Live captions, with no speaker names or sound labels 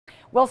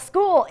Well,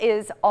 school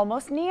is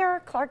almost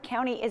near. Clark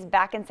County is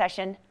back in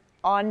session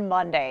on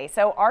Monday.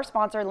 So our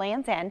sponsor,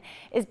 Lands' End,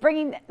 is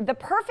bringing the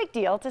perfect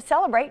deal to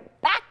celebrate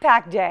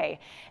Backpack Day.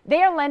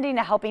 They are lending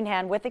a helping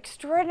hand with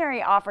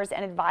extraordinary offers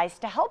and advice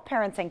to help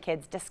parents and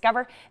kids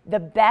discover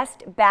the best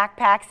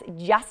backpacks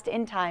just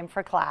in time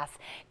for class.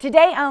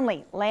 Today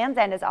only, Lands'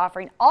 End is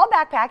offering all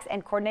backpacks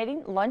and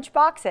coordinating lunch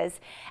boxes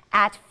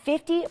at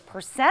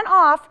 50%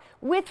 off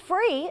with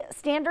free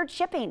standard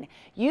shipping.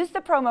 Use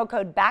the promo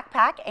code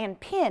BACKPACK and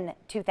PIN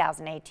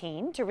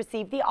 2018 to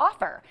receive the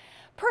offer.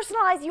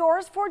 Personalize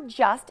yours for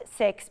just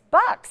 $6.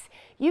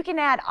 You can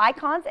add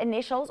icons,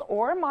 initials,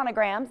 or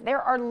monograms.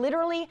 There are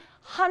literally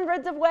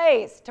hundreds of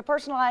ways to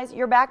personalize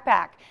your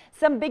backpack.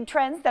 Some big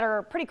trends that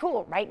are pretty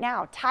cool right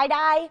now: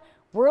 tie-dye,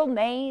 world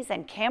maze,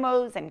 and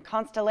camos and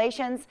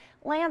constellations.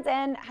 Lands'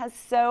 End has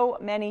so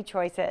many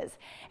choices.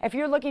 If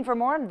you're looking for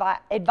more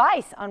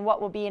advice on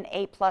what will be an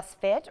A+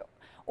 fit,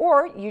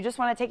 or you just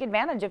want to take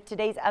advantage of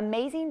today's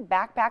amazing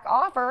backpack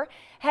offer,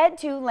 head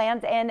to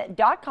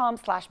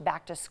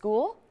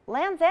landsend.com/backtoschool.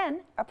 Lands'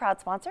 End, a proud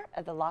sponsor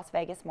of the Las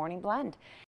Vegas Morning Blend.